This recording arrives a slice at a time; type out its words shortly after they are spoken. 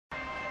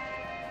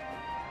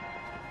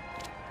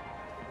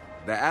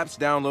The app's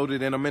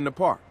downloaded and I'm in the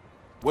park.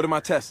 What am I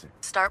testing?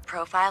 Start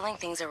profiling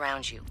things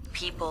around you.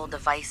 People,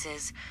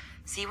 devices.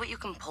 See what you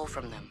can pull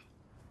from them.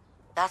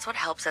 That's what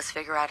helps us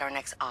figure out our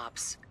next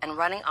ops. And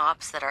running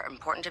ops that are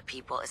important to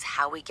people is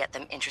how we get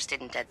them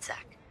interested in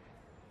DedSec.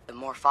 The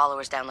more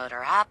followers download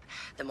our app,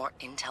 the more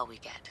intel we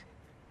get.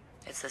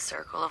 It's the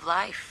circle of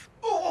life.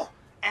 Ooh,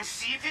 and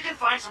see if you can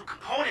find some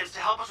components to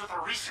help us with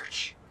our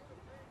research.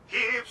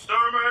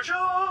 Hipster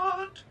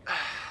merchant!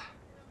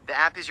 The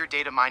app is your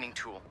data mining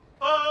tool.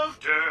 Of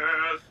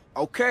death.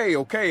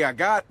 Okay, I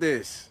got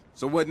this.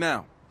 So what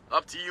now?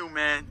 Up to you,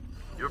 man.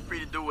 You're free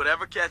to do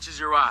whatever catches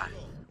your eye.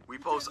 We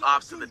post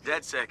ops to the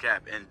DedSec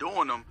app, and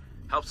doing them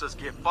helps us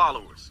get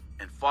followers.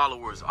 And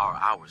followers are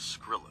our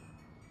Skrilla.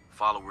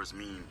 Followers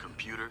mean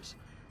computers,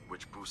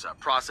 which boosts our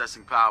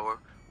processing power,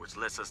 which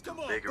lets us do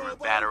bigger and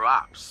badder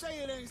ops. Say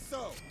it ain't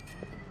so.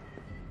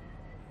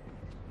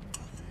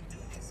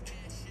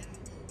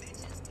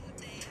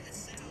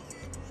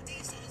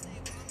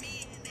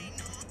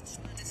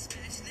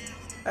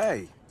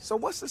 Hey, so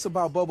what's this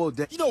about Bobo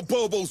You know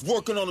Bobo's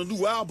working on a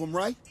new album,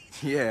 right?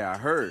 Yeah, I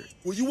heard.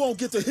 Well, you won't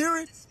get to hear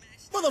it?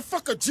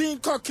 Motherfucker Gene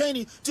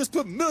Carcani just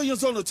put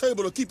millions on the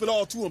table to keep it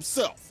all to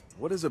himself.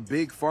 What does a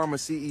big pharma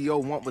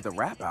CEO want with a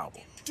rap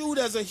album? Dude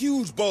has a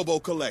huge Bobo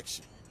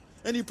collection.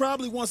 And he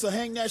probably wants to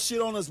hang that shit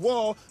on his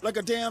wall like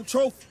a damn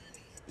trophy.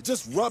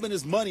 Just rubbing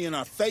his money in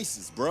our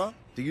faces, bruh.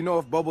 Do you know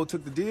if Bobo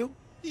took the deal?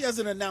 He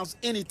hasn't announced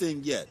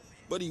anything yet,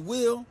 but he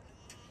will.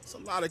 It's a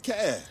lot of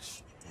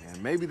cash.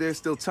 And maybe there's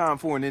still time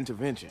for an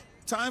intervention.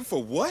 Time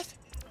for what?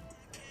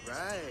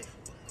 Right.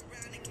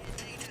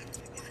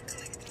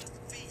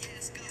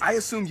 I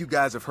assume you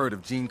guys have heard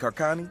of Gene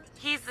Carcani?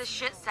 He's the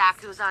shit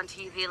sack who's on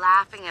TV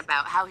laughing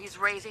about how he's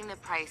raising the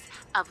price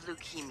of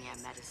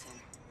leukemia medicine.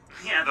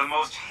 Yeah, the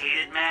most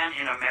hated man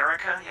in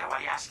America? Yeah, why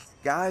do you ask?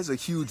 Guy's a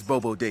huge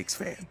Bobo Dakes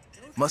fan.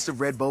 Must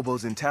have read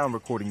Bobo's in town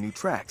recording new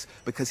tracks,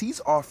 because he's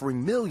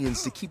offering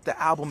millions to keep the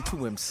album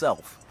to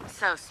himself.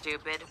 So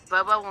stupid.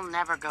 Bobo will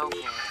never go for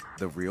it.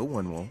 The real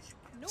one won't.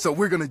 So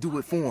we're gonna do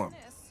it for him.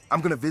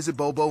 I'm gonna visit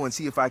Bobo and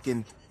see if I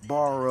can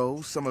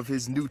borrow some of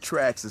his new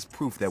tracks as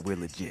proof that we're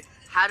legit.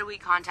 How do we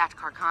contact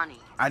Carcani?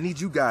 I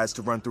need you guys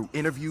to run through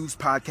interviews,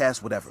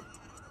 podcasts, whatever.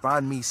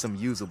 Find me some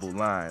usable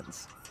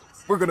lines.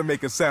 We're gonna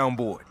make a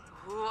soundboard.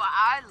 Ooh,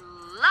 I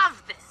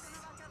love this.